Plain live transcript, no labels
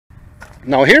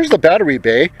Now here's the battery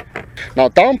bay. Now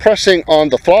down pressing on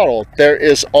the throttle, there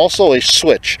is also a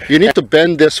switch. You need to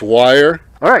bend this wire.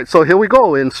 All right, so here we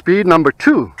go in speed number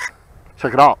 2.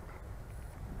 Check it out.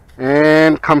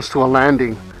 And comes to a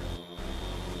landing.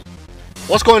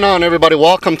 What's going on, everybody?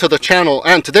 Welcome to the channel,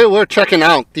 and today we're checking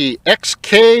out the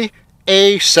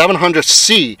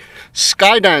A700C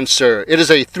Sky Dancer. It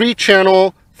is a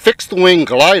 3-channel fixed wing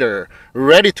glider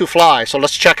ready to fly, so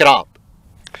let's check it out.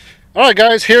 All right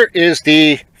guys, here is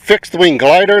the fixed wing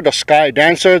glider, the Sky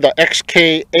Dancer, the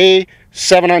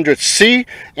A700C,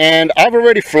 and I've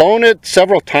already flown it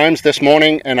several times this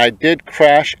morning, and I did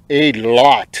crash a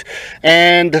lot.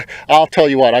 And I'll tell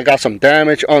you what, I got some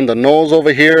damage on the nose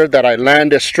over here that I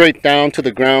landed straight down to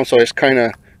the ground, so it's kind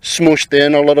of smooshed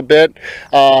in a little bit.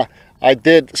 I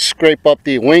did scrape up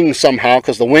the wings somehow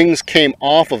because the wings came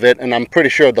off of it, and I'm pretty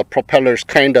sure the propellers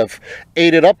kind of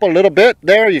ate it up a little bit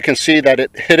there. You can see that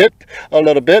it hit it a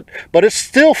little bit, but it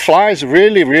still flies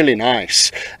really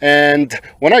nice. And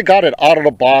when I got it out of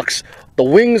the box, the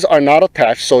wings are not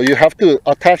attached, so you have to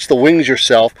attach the wings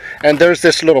yourself. And there's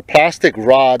this little plastic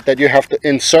rod that you have to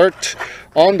insert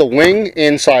on the wing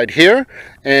inside here,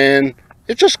 and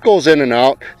it just goes in and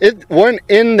out. It went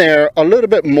in there a little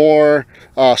bit more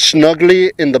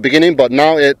snugly in the beginning, but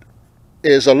now it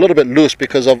is a little bit loose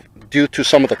due to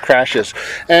some of the crashes.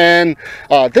 And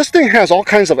this thing has all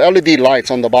kinds of LED lights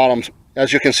on the bottom.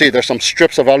 As you can see, there's some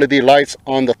strips of LED lights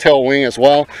on the tail wing as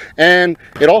well, and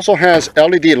it also has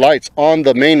LED lights on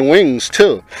the main wings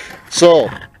too. So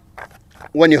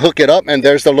when you hook it up, and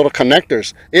there's the little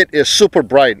connectors, it is super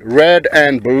bright, red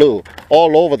and blue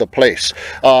all over the place.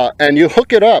 And you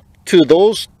hook it up to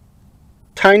those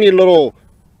tiny little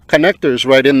connectors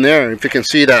right in there, if you can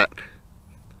see that.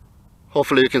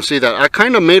 Hopefully you can see that. I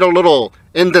kind of made a little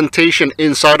indentation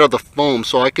inside of the foam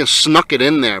so I can snuck it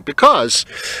in there, because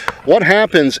what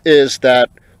happens is that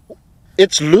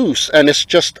it's loose and it's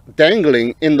just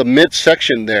dangling in the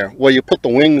midsection there where you put the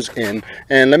wings in.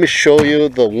 And let me show you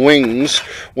the wings.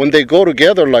 When they go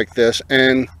together like this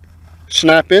and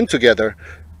snap in together,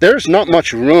 there's not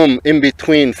much room in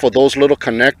between for those little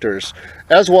connectors.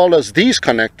 As well as these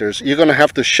connectors, you're going to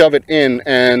have to shove it in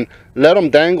and let them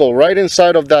dangle right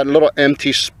inside of that little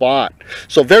empty spot.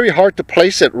 So very hard to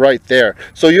place it right there.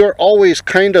 So you're always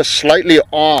kind of slightly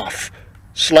off.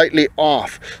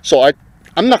 So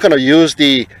I'm not going to use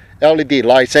the LED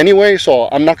lights anyway, so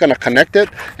I'm not going to connect it,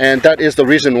 and that is the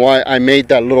reason why I made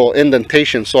that little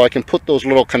indentation, so I can put those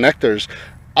little connectors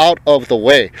out of the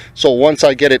way. So once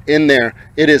I get it in there,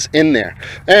 it is in there.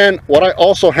 And what I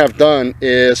also have done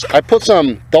is I put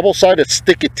some double-sided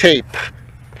sticky tape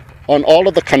on all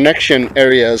of the connection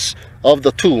areas of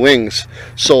the 2 wings,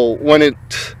 so when it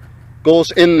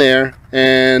goes in there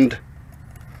and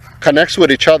connects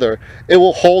with each other, it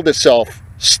will hold itself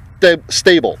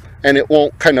stable, and it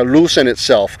won't kind of loosen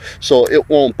itself, so it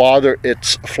won't bother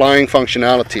its flying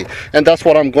functionality. And that's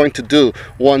what I'm going to do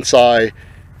once I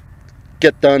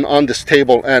get done on this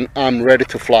table and I'm ready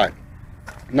to fly.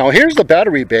 Now here's the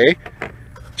battery bay.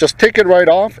 Just take it right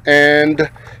off, and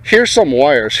here's some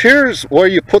wires. Here's where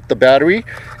you put the battery,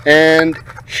 and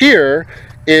here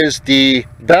is the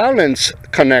balance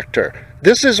connector.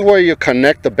 This is where you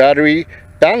connect the battery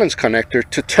balance connector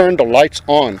to turn the lights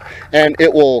on, and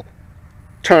it will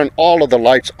turn all of the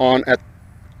lights on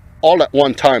all at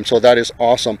one time. So that is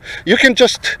awesome. You can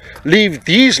just leave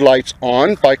these lights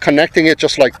on by connecting it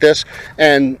just like this,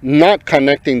 and not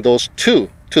connecting those 2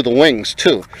 to the wings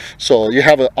too. So you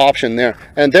have an option there.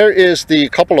 And there is the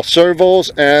couple of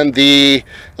servos and the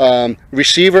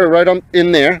receiver right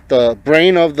in there, the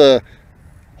brain of the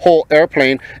whole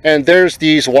airplane. And there's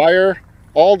these wire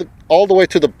all the way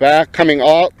to the back, coming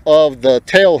out of the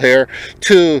tail here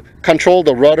to control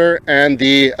the rudder and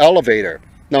the elevator.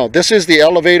 Now this is the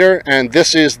elevator and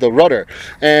this is the rudder,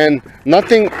 and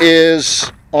nothing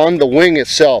is on the wing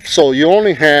itself, so you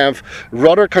only have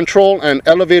rudder control and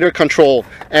elevator control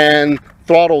and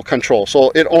throttle control.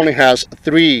 So it only has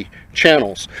 3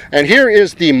 channels. And here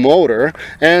is the motor,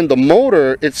 and the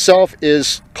motor itself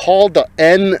is called the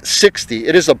N60.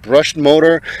 It is a brushed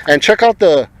motor, and check out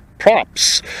the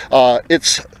props.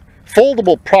 It's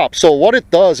foldable props. So what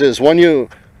it does is when you're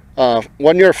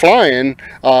flying,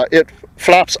 it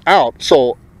flaps out.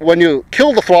 So when you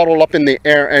kill the throttle up in the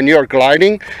air and you're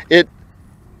gliding, it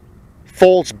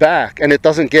folds back and it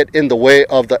doesn't get in the way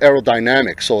of the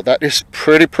aerodynamics. So that is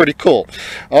pretty cool.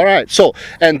 All right, so,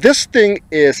 and this thing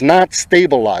is not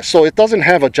stabilized, so it doesn't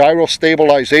have a gyro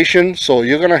stabilization. So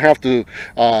you're gonna have to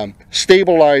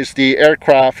stabilize the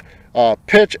aircraft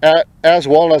pitch as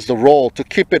well as the roll to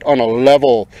keep it on a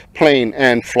level plane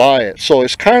and fly it. So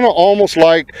it's kind of almost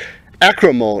like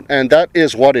acro mode, and that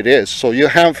is what it is. So you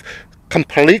have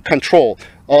complete control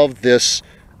of this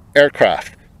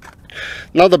aircraft.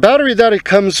 Now the battery that it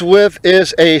comes with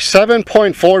is a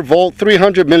 7.4 volt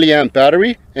 300 milliamp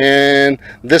battery, and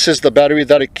this is the battery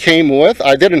that it came with.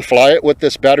 I didn't fly it with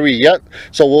this battery yet,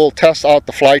 so we'll test out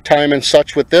the flight time and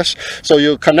such with this. So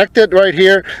you connect it right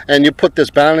here, and you put this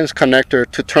balance connector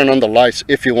to turn on the lights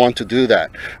if you want to do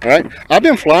that. All right, I've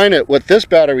been flying it with this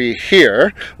battery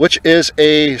here, which is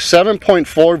a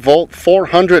 7.4 volt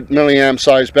 400 milliamp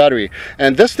size battery,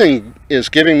 and this thing is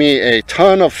giving me a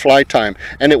ton of flight time,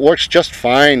 and it works just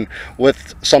fine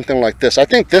with something like this. I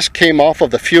think this came off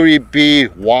of the Fury B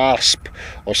Wasp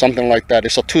or something like that.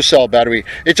 It's a 2-cell battery.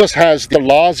 It just has the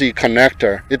lousy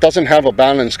connector. It doesn't have a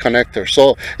balance connector.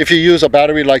 So if you use a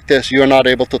battery like this, you're not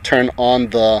able to turn on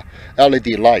the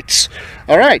LED lights.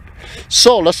 All right,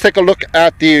 so let's take a look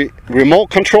at the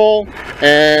remote control,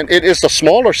 and it is the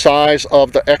smaller size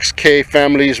of the XK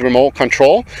family's remote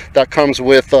control that comes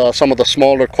with some of the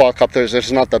smaller quadcopters.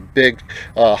 It's not the big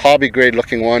hobby grade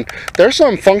looking one. There's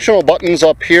some functional buttons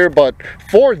up here, but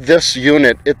for this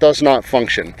unit it does not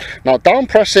function. Now down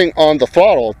pressing on the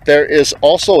throttle, there is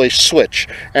also a switch,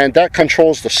 and that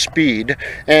controls the speed,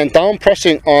 and down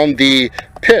pressing on the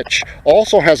pitch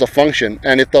also has a function,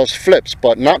 and it does flips,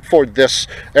 but not for this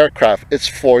aircraft. It's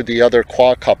for the other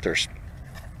quadcopters.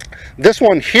 This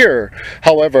one here,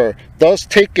 however, does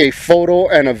take a photo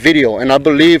and a video, and I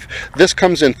believe this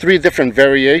comes in 3 different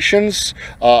variations.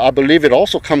 I believe it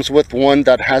also comes with one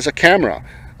that has a camera.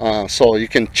 So you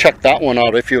can check that one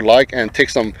out if you like and take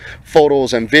some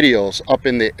photos and videos up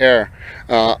in the air.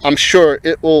 I'm sure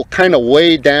it will kind of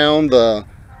weigh down the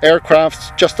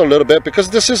aircraft just a little bit, because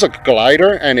this is a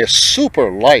glider and it's super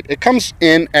light. It comes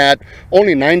in at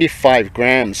only 95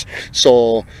 grams,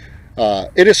 so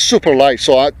it is super light.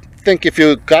 So I think if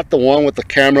you got the one with the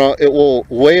camera, it will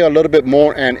weigh a little bit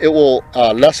more, and it will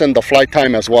lessen the flight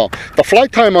time as well. The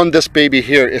flight time on this baby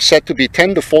here is set to be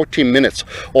 10 to 14 minutes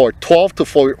or 12 to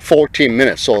 14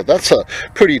 minutes, so that's a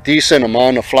pretty decent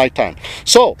amount of flight time.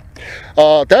 So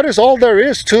that is all there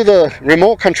is to the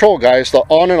remote control, guys. The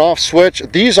on and off switch,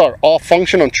 these are all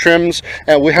functional trims,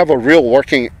 and we have a real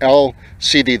working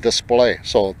LCD display,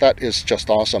 so that is just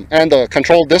awesome. And the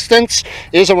control distance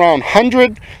is around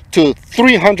 100 to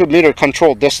 300 meter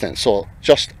control distance, so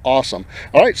just awesome.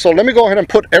 All right, so let me go ahead and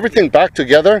put everything back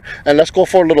together, and let's go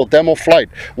for a little demo flight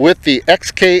with the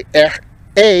XK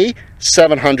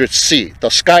A700C, the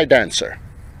Sky Dancer.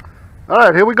 All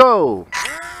right, here we go.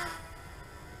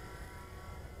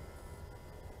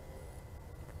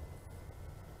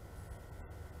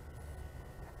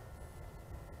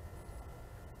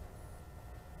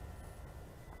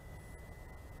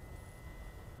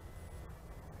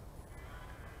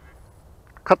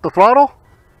 Cut the throttle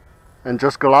and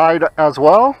just glide as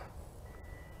well.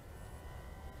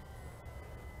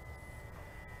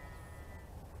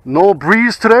 No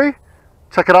breeze today.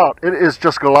 Check it out, it is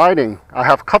just gliding. I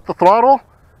have cut the throttle,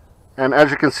 and as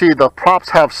you can see, the props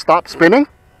have stopped spinning.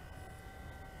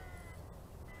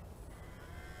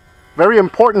 Very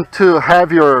important to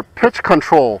have your pitch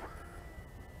control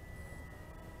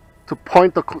to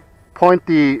point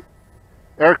the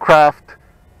aircraft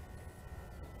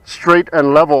straight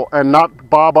and level and not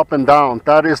bob up and down.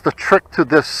 That is the trick to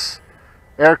this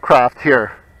aircraft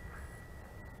here.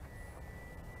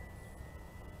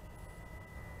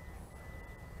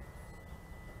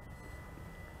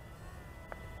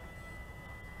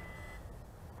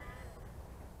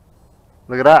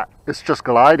 Look at that, it's just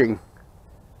gliding.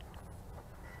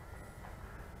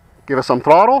 Give it some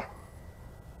throttle.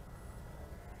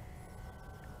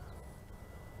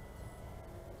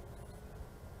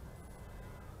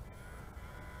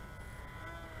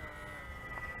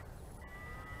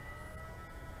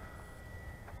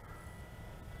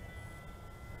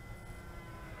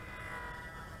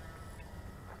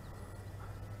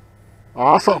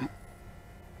 Awesome.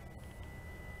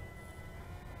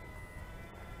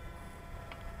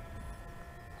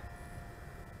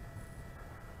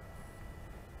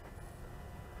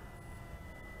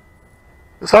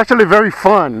 It's actually very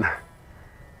fun,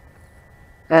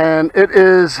 and it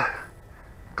is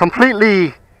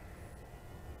completely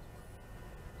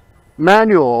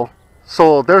manual,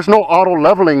 so there's no auto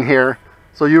leveling here,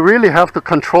 so you really have to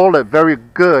control it very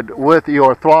good with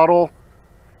your throttle,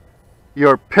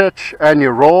 your pitch, and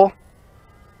your roll.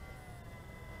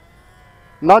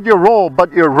 Not your roll,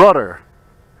 but your rudder.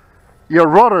 Your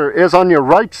rudder is on your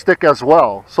right stick as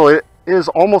well, so it is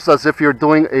almost as if you're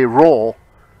doing a roll,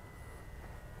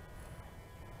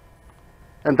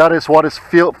 and that is what it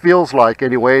feels like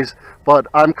anyways. But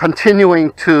I'm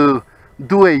continuing to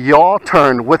do a yaw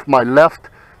turn with my left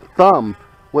thumb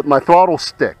with my throttle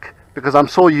stick because I'm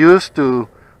so used to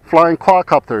flying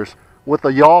quadcopters with the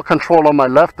yaw control on my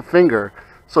left finger.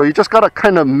 So you just gotta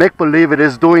kind of make believe it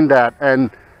is doing that and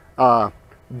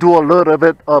do a little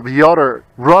bit of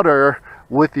rudder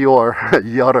with your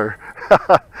rudder.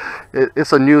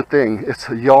 It's a new thing. It's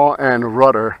yaw and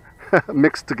rudder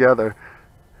mixed together.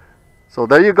 So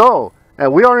there you go.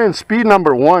 And we are in speed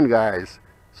number 1, guys.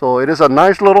 So it is a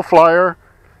nice little flyer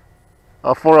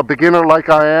for a beginner like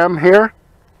I am here.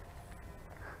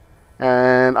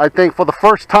 And I think for the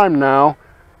first time now,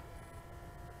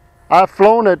 I've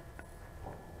flown it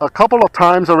a couple of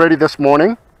times already this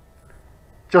morning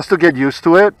just to get used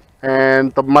to it.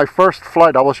 And my first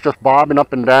flight, I was just bobbing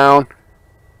up and down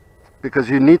because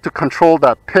you need to control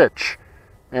that pitch.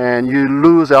 And you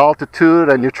lose altitude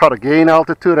and you try to gain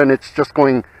altitude and it's just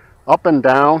going up and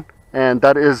down. And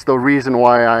that is the reason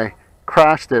why I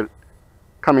crashed it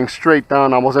coming straight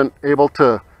down. I wasn't able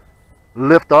to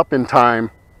lift up in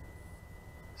time.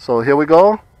 So here we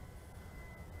go.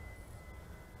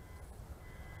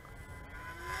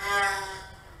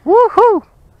 Woohoo!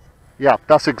 Yeah,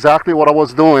 that's exactly what I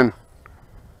was doing.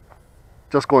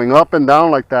 Just going up and down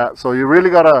like that. So you really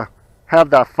gotta have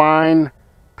that fine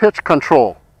pitch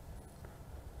control.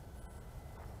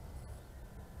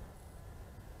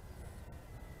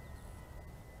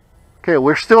 Okay,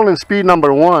 we're still in speed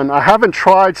number 1. I haven't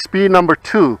tried speed number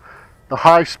 2, the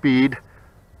high speed.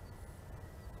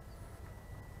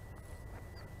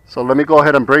 So let me go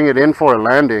ahead and bring it in for a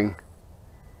landing.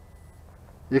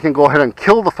 You can go ahead and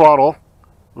kill the throttle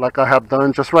like I have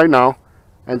done just right now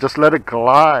and just let it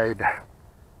glide.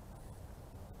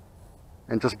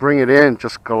 And just bring it in,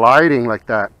 just gliding like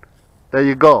that. There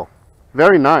you go.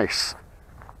 Very nice.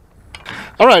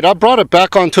 Alright, I brought it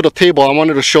back onto the table. I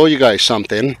wanted to show you guys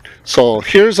something. So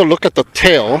here's a look at the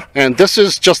tail, and this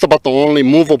is just about the only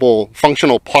movable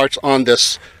functional parts on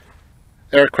this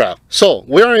aircraft. So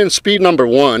we are in speed number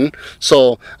 1,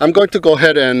 so I'm going to go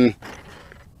ahead and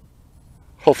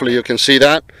hopefully you can see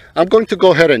that. I'm going to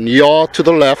go ahead and yaw to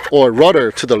the left or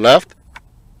rudder to the left.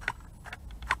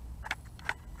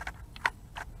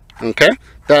 Okay,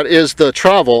 that is the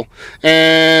travel.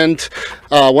 And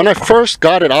when I first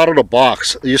got it out of the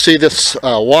box, you see this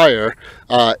wire,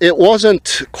 it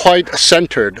wasn't quite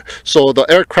centered, so the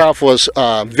aircraft was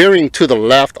veering to the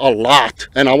left a lot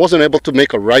and I wasn't able to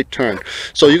make a right turn.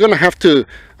 So you're gonna have to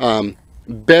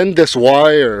bend this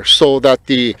wire so that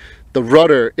the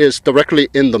rudder is directly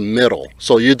in the middle,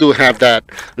 so you do have that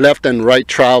left and right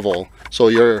travel, so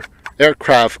your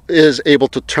aircraft is able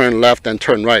to turn left and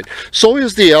turn right. So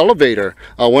is the elevator.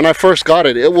 When I first got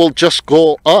it, it will just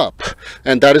go up,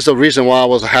 and that is the reason why I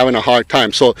was having a hard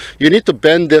time. So you need to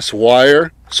bend this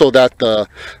wire so that the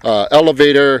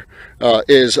elevator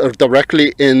is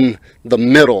directly in the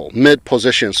mid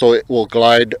position, so it will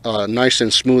glide nice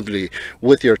and smoothly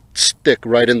with your stick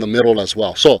right in the middle as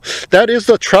well. So that is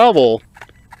the travel.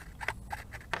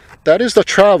 That is the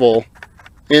travel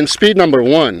in speed number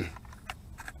 1.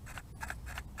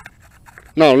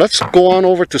 Now let's go on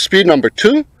over to speed number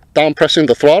 2, down pressing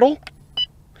the throttle.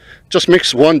 Just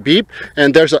makes one beep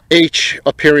and there's a H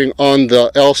appearing on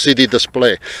the LCD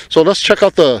display. So let's check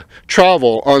out the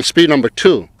travel on speed number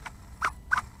 2.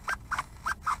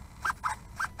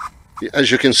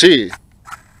 As you can see,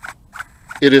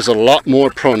 it is a lot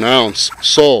more pronounced.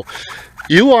 So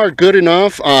you are good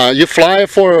enough. You fly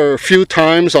for a few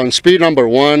times on speed number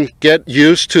 1, get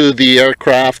used to the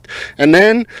aircraft, and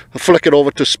then flick it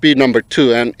over to speed number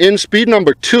 2. And in speed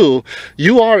number 2,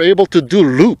 you are able to do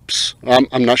loops.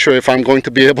 I'm not sure if I'm going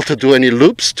to be able to do any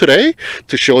loops today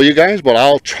to show you guys, but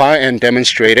I'll try and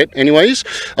demonstrate it anyways.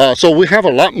 So we have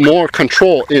a lot more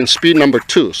control in speed number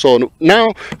 2. So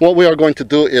now what we are going to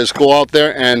do is go out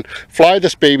there and fly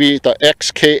this baby, the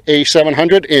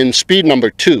A700 in speed number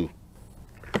 2.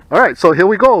 Alright, so here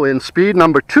we go in speed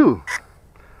number 2.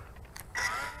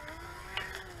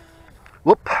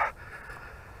 Whoop.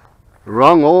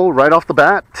 Wrong hole right off the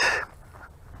bat.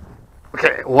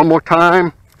 Okay, one more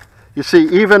time. You see,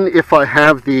 even if I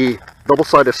have the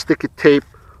double-sided sticky tape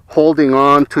holding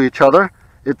on to each other,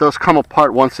 it does come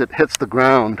apart once it hits the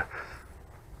ground.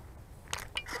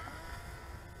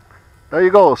 There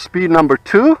you go, speed number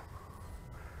 2.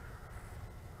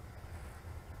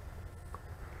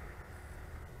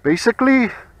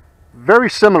 Basically, very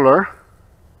similar.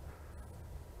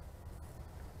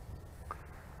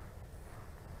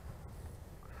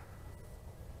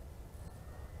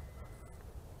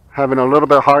 Having a little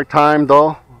bit hard time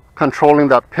though, controlling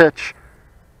that pitch.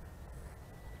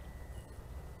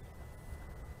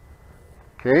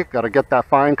 Okay, got to get that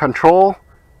fine control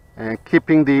and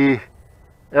keeping the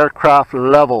aircraft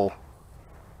level.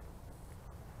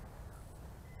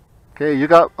 Okay, you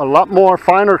got a lot more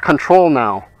finer control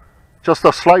now. Just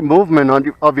a slight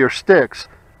movement of your sticks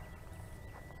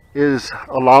is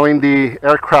allowing the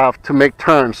aircraft to make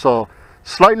turns. So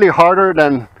slightly harder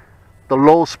than the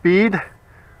low speed,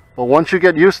 but once you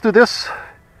get used to this,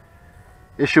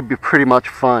 it should be pretty much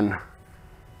fun.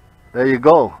 There you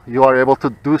go. You are able to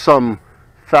do some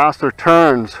faster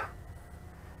turns.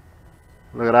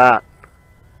 Look at that.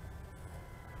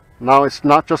 Now it's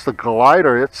not just a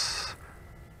glider, it's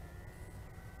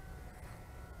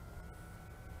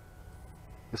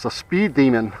a speed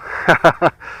demon.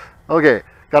 Okay,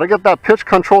 gotta get that pitch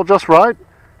control just right.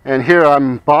 And here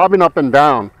I'm bobbing up and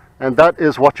down, and that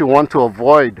is what you want to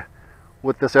avoid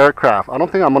with this aircraft. I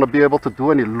don't think I'm gonna be able to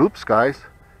do any loops, guys.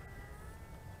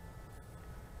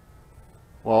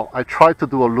 Well, I tried to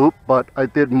do a loop, but I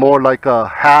did more like a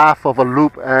half of a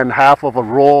loop and half of a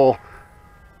roll.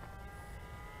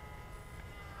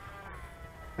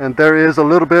 And there is a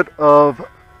little bit of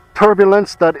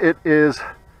turbulence that it is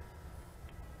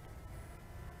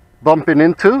bumping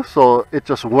into, so it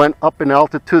just went up in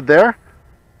altitude there.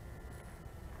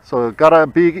 So you gotta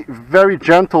be very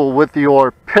gentle with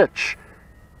your pitch.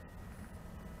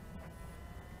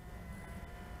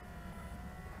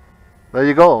 There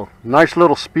you go. Nice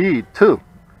little speed too.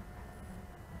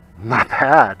 Not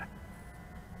bad.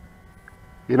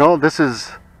 You know, this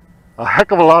is a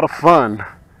heck of a lot of fun.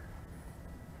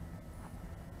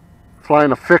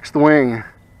 Flying a fixed wing.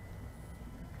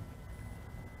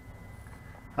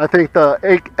 I think the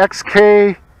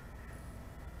XK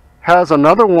has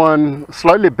another one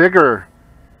slightly bigger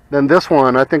than this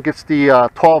one. I think it's the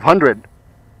 1200.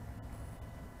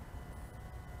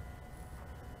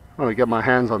 Let me get my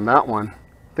hands on that one.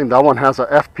 I think that one has a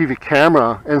FPV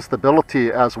camera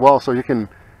instability as well, so you can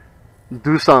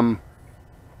do some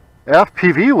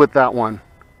FPV with that one.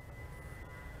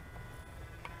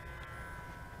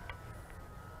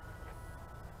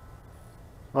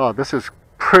 Oh, this is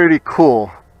pretty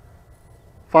cool.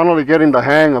 Finally getting the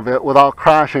hang of it without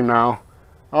crashing now.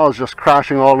 I was just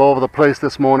crashing all over the place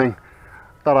this morning.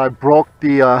 Thought I broke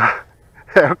the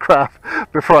aircraft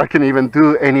before I can even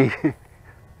do any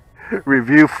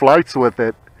review flights with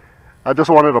it. I just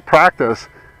wanted to practice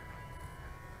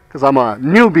because I'm a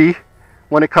newbie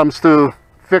when it comes to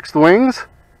fixed wings.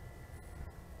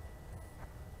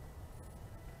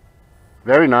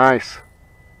 Very nice.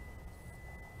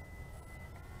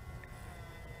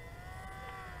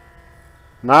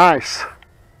 Nice.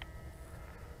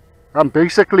 I'm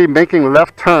basically making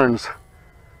left turns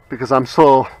because I'm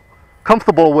so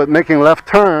comfortable with making left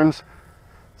turns.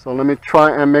 So let me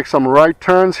try and make some right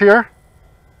turns here.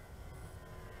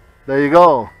 There you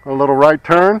go, a little right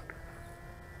turn.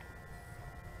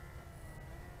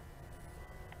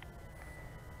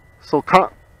 So,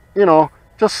 you know,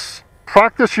 just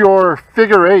practice your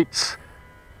figure eights.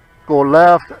 Go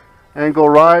left and go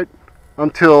right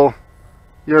until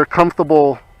you're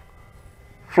comfortable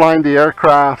flying the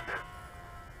aircraft.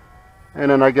 And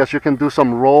then I guess you can do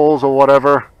some rolls or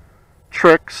whatever,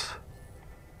 tricks.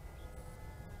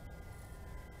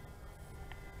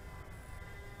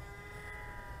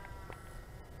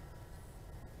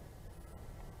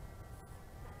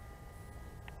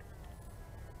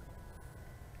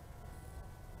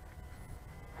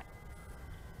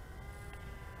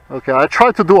 Okay, I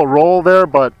tried to do a roll there,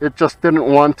 but it just didn't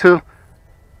want to.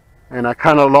 And I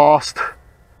kind of lost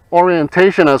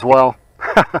orientation as well.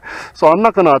 So I'm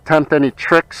not going to attempt any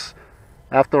tricks.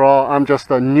 After all, I'm just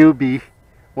a newbie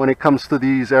when it comes to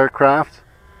these aircraft.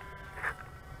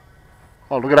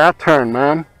 Oh, look at that turn,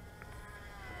 man.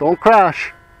 Don't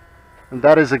crash. And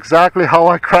that is exactly how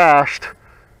I crashed.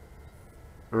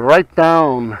 Right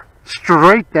down.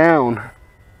 Straight down.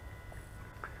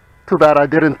 Too bad I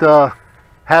didn't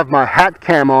have my hat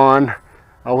cam on.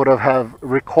 I would have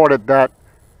recorded that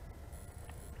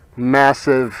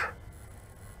massive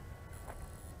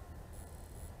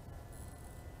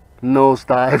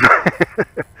nosedive.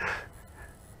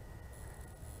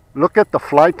 Look at the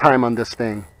flight time on this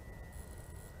thing.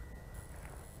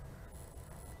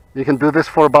 You can do this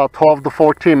for about 12 to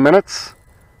 14 minutes.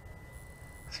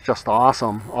 It's just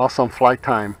awesome. Awesome flight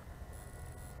time.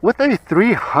 With a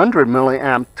 300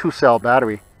 milliamp 2-cell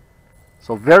battery.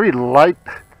 So very light.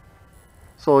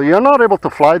 So you're not able to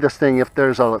fly this thing if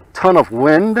there's a ton of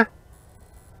wind.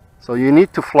 So you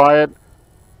need to fly it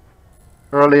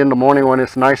early in the morning when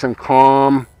it's nice and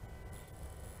calm.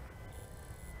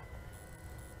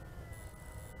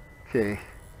 Okay.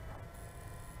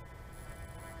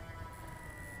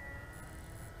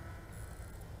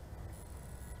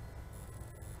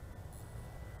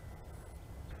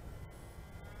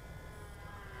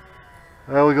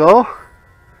 There we go.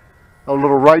 a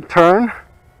little right turn.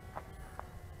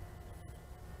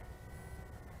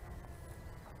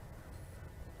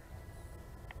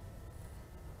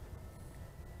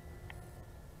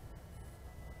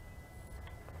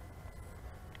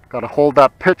 Got to hold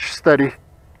that pitch steady.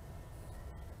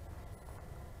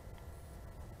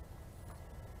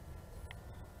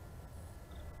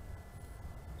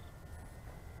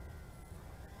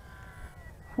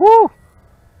 Woo!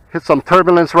 Hit some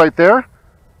turbulence right there.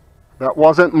 That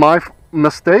wasn't my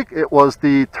mistake. It was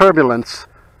the turbulence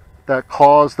that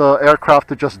caused the aircraft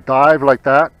to just dive like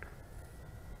that.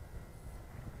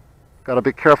 Got to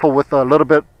be careful with a little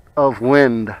bit of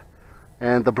wind.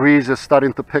 And the breeze is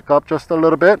starting to pick up just a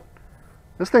little bit.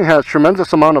 This thing has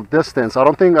tremendous amount of distance. I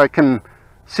don't think I can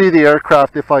see the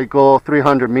aircraft if I go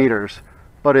 300 meters.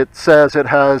 But it says it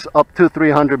has up to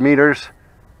 300 meters.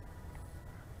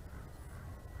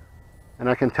 And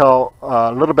I can tell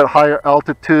a little bit higher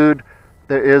altitude,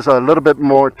 there is a little bit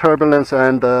more turbulence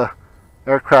and the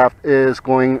aircraft is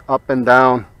going up and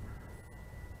down.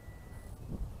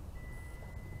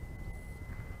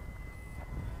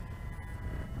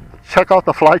 Check out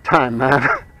the flight time, man.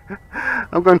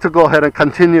 I'm going to go ahead and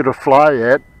continue to fly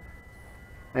it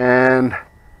and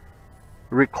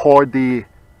record the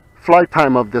flight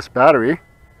time of this battery.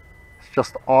 It's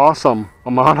just awesome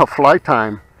amount of flight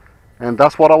time. And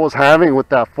that's what I was having with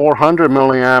that 400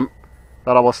 milliamp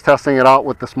that I was testing it out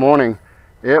with this morning.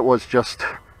 It was just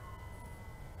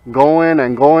going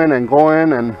and going and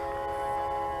going, and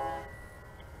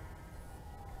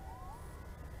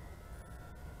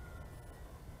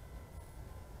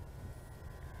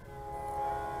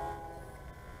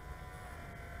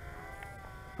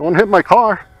don't hit my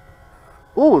car.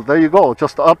 Oh, there you go,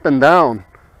 just up and down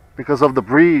because of the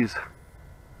breeze.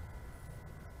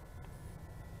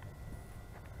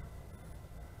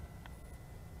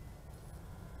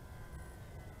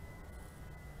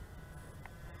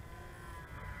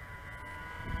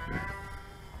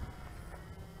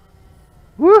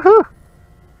 Woohoo!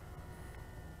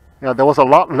 Yeah, there was a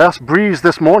lot less breeze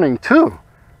this morning too,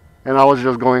 and I was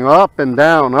just going up and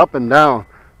down, up and down.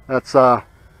 That's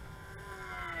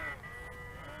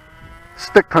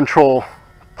stick control,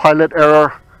 pilot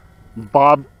error,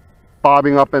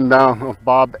 bobbing up and down,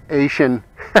 bob-ation.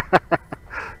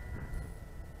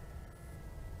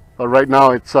 But right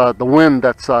now it's the wind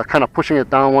that's kind of pushing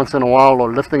it down once in a while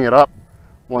or lifting it up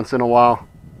once in a while.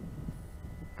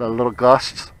 The little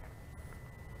gusts.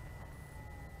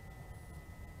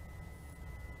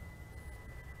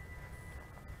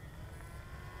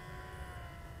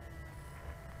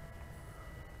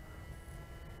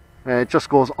 And it just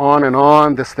goes on and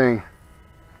on, this thing.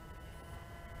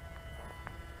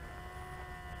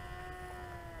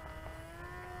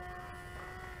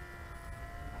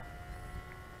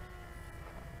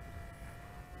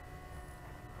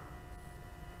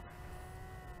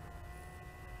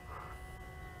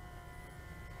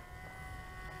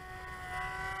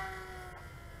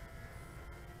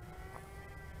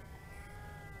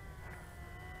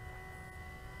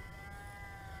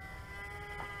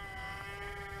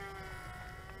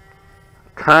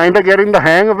 Kind of getting the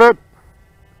hang of it.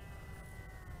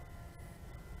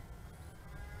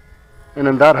 And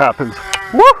then that happens.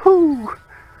 Woohoo!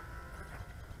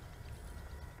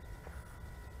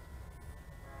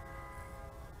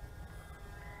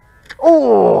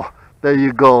 Oh, there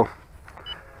you go.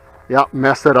 Yeah,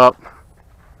 messed it up.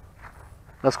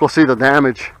 Let's go see the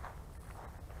damage.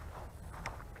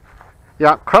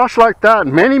 Yeah, crashed like that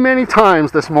many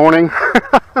times this morning.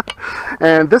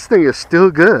 And this thing is still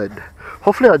good.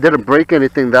 Hopefully I didn't break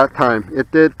anything that time. It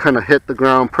did kind of hit the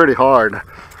ground pretty hard.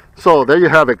 So there you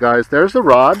have it, guys. There's the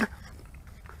rod.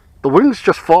 The wings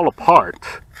just fall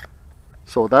apart.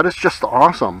 So that is just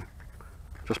awesome.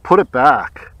 Just put it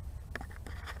back.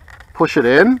 Push it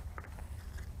in.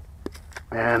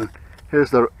 And here's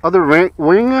the other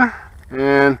wing.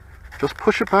 And just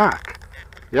push it back.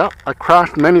 Yeah, I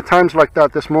crashed many times like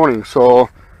that this morning. So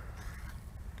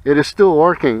it is still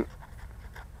working.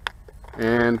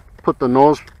 And put the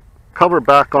nose cover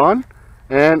back on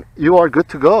and you are good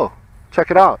to go. Check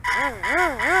it out.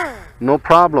 No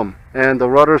problem. And the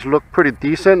rudders look pretty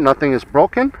decent. Nothing is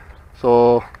broken.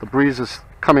 So the breeze is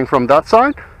coming from that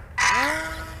side.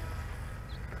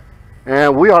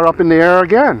 And we are up in the air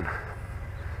again.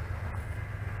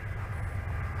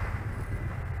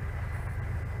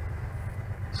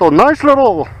 So nice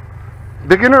little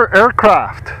beginner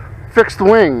aircraft. Fixed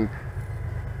wing.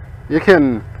 You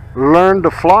can learn to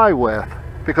fly with,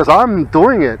 because I'm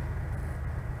doing it.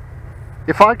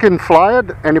 If I can fly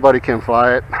it, anybody can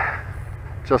fly it.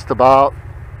 Just about.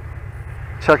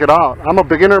 Check it out. I'm a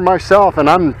beginner myself and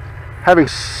I'm having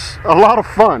a lot of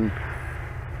fun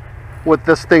with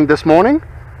this thing this morning.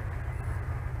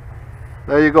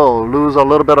 There you go, lose a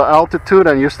little bit of altitude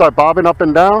and you start bobbing up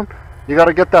and down. You got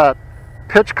to get that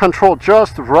pitch control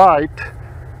just right.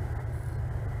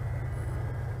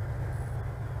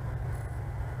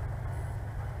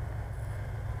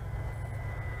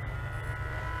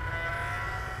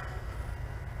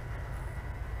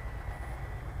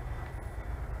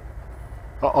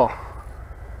 Uh-oh.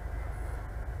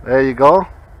 There you go.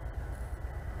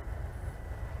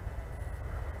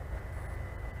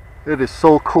 It is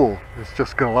so cool. It's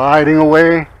just gliding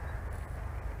away.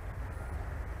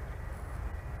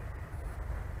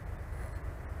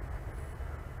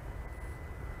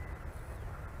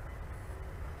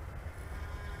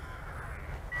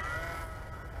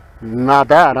 Not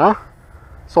bad, huh?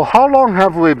 So how long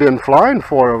have we been flying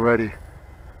for already?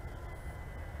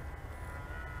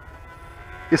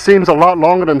 It seems a lot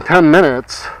longer than 10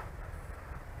 minutes.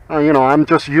 You know, I'm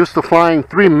just used to flying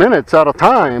 3 minutes at a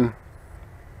time.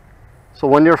 So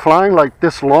when you're flying like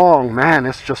this long, man,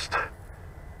 it's just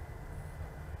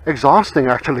exhausting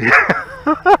actually.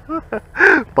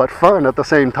 But fun at the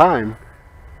same time.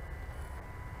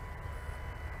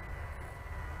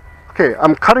 Okay,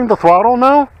 I'm cutting the throttle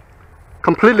now.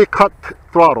 Completely cut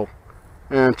throttle.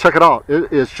 And check it out.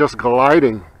 It is just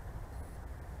gliding.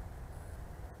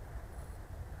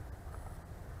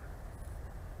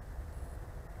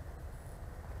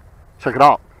 Check it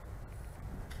out.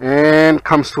 And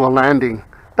comes to a landing.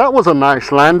 That was a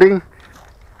nice landing.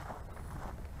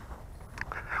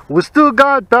 We still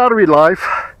got battery life.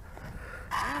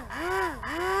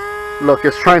 Look,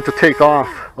 it's trying to take off.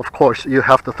 Of course, you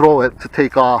have to throw it to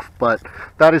take off, but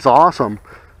that is awesome.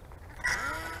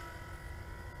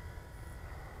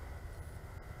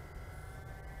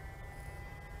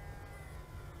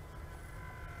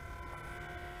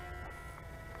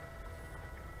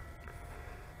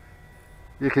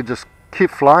 You could just keep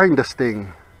flying this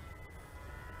thing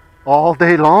all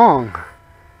day long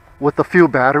with a few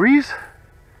batteries.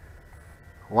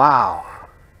 Wow.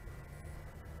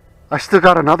 I still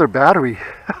got another battery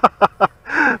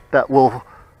that will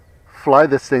fly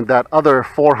this thing, that other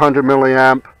 400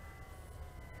 milliamp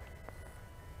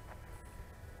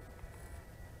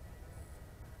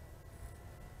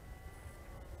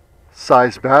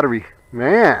size battery.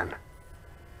 Man.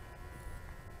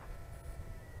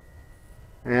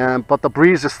 But the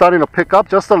breeze is starting to pick up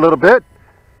just a little bit.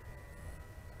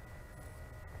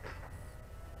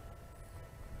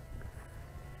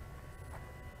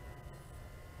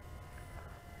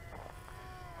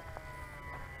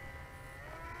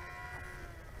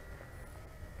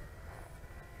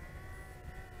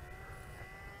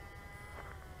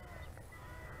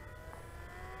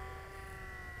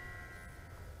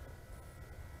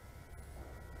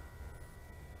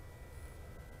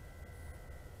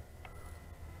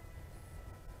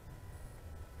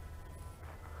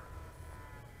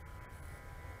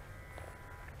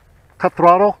 Cut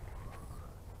throttle.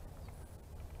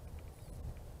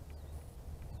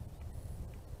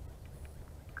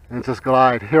 And just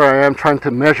glide. Here I am trying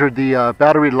to measure the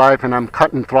battery life and I'm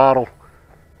cutting throttle.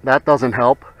 That doesn't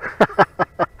help.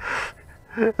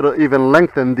 It'll even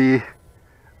lengthen the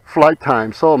flight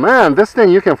time. So man, this thing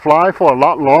you can fly for a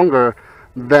lot longer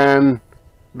than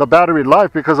the battery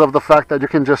life because of the fact that you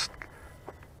can just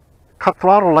cut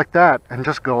throttle like that and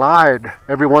just glide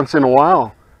every once in a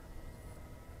while.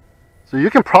 So you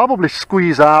can probably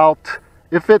squeeze out,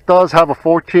 if it does have a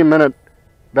 14-minute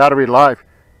battery life,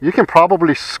 you can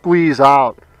probably squeeze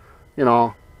out, you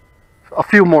know, a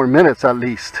few more minutes at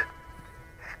least.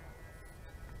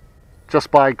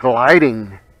 Just by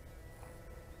gliding.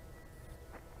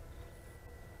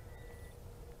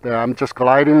 There, I'm just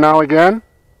gliding now again.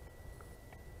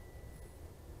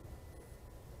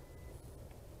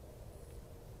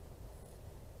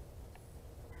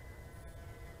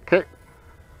 Okay.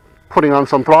 Putting on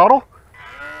some throttle.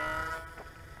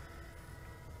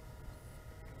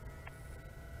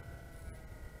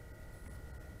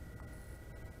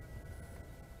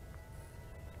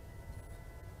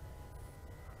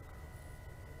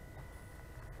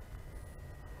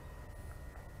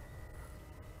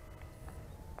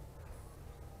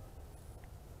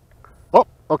 Oh,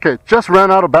 okay, just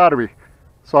ran out of battery.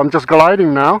 So I'm just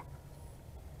gliding now.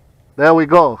 There we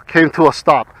go, came to a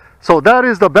stop. So that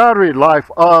is the battery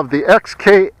life of the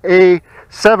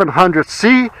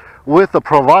A700C with the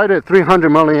provided 300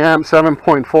 milliamp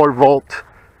 7.4 volt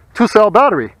 2-cell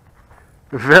battery.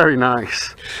 Very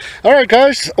nice. All right,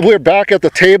 guys, we're back at the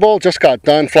table. Just got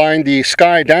done flying the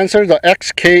Sky Dancer, the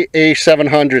XK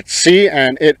A700C,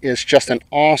 and it is just an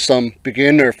awesome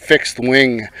beginner fixed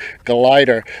wing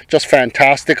glider. Just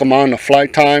fantastic amount of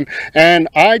flight time, and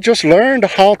I just learned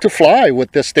how to fly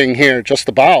with this thing here, just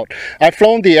about. I've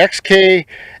flown the XK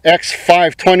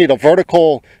X520, the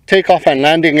vertical takeoff and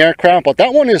landing aircraft, but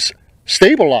that one is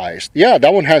stabilized. Yeah,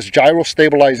 that one has gyro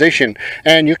stabilization,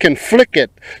 and you can flick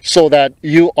it so that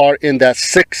you are in that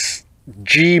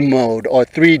 6G mode, or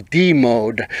 3D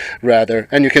mode rather,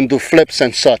 and you can do flips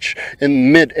and such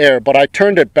in mid-air. But I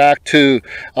turned it back to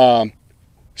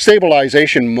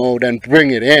stabilization mode and bring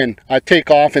it in. I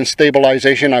take off in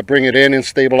stabilization, I bring it in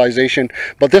stabilization,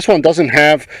 but this one doesn't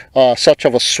have such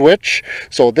of a switch,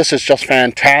 so this is just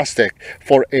fantastic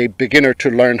for a beginner to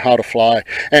learn how to fly.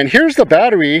 And here's the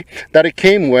battery that it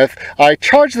came with. I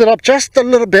charged it up just a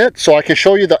little bit so I can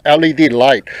show you the LED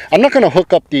light. I'm not going to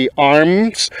hook up the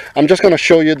arms, I'm just going to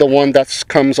show you the one that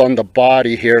comes on the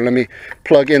body here. Let me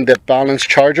plug in the balance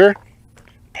charger.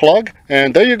 Plug,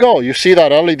 and there you go. You see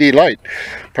that LED light.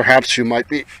 Perhaps you might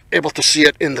be able to see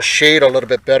it in the shade a little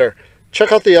bit better.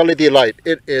 Check out the LED light.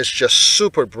 It is just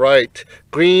super bright,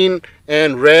 green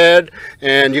and red,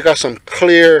 and you got some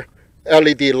clear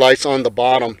LED lights on the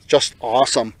bottom. Just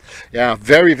awesome. Yeah,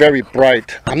 very, very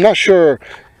bright. I'm not sure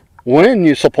when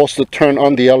you're supposed to turn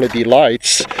on the LED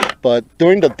lights, but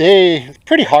during the day it's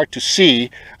pretty hard to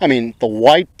see. I mean, the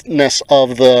whiteness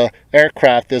of the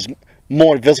aircraft is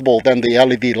more visible than the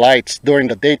LED lights during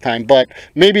the daytime, but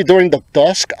maybe during the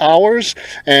dusk hours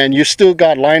and you still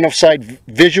got line of sight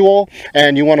visual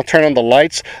and you want to turn on the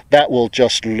lights, that will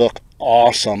just look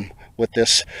awesome with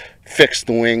this fixed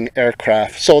wing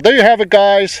aircraft. So there you have it,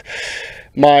 guys,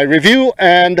 my review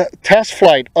and test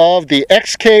flight of the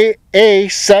XK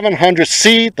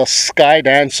A700C, the Sky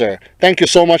Dancer. Thank you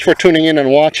so much for tuning in and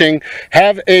watching.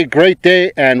 Have a great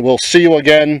day, and we'll see you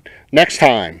again next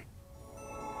time.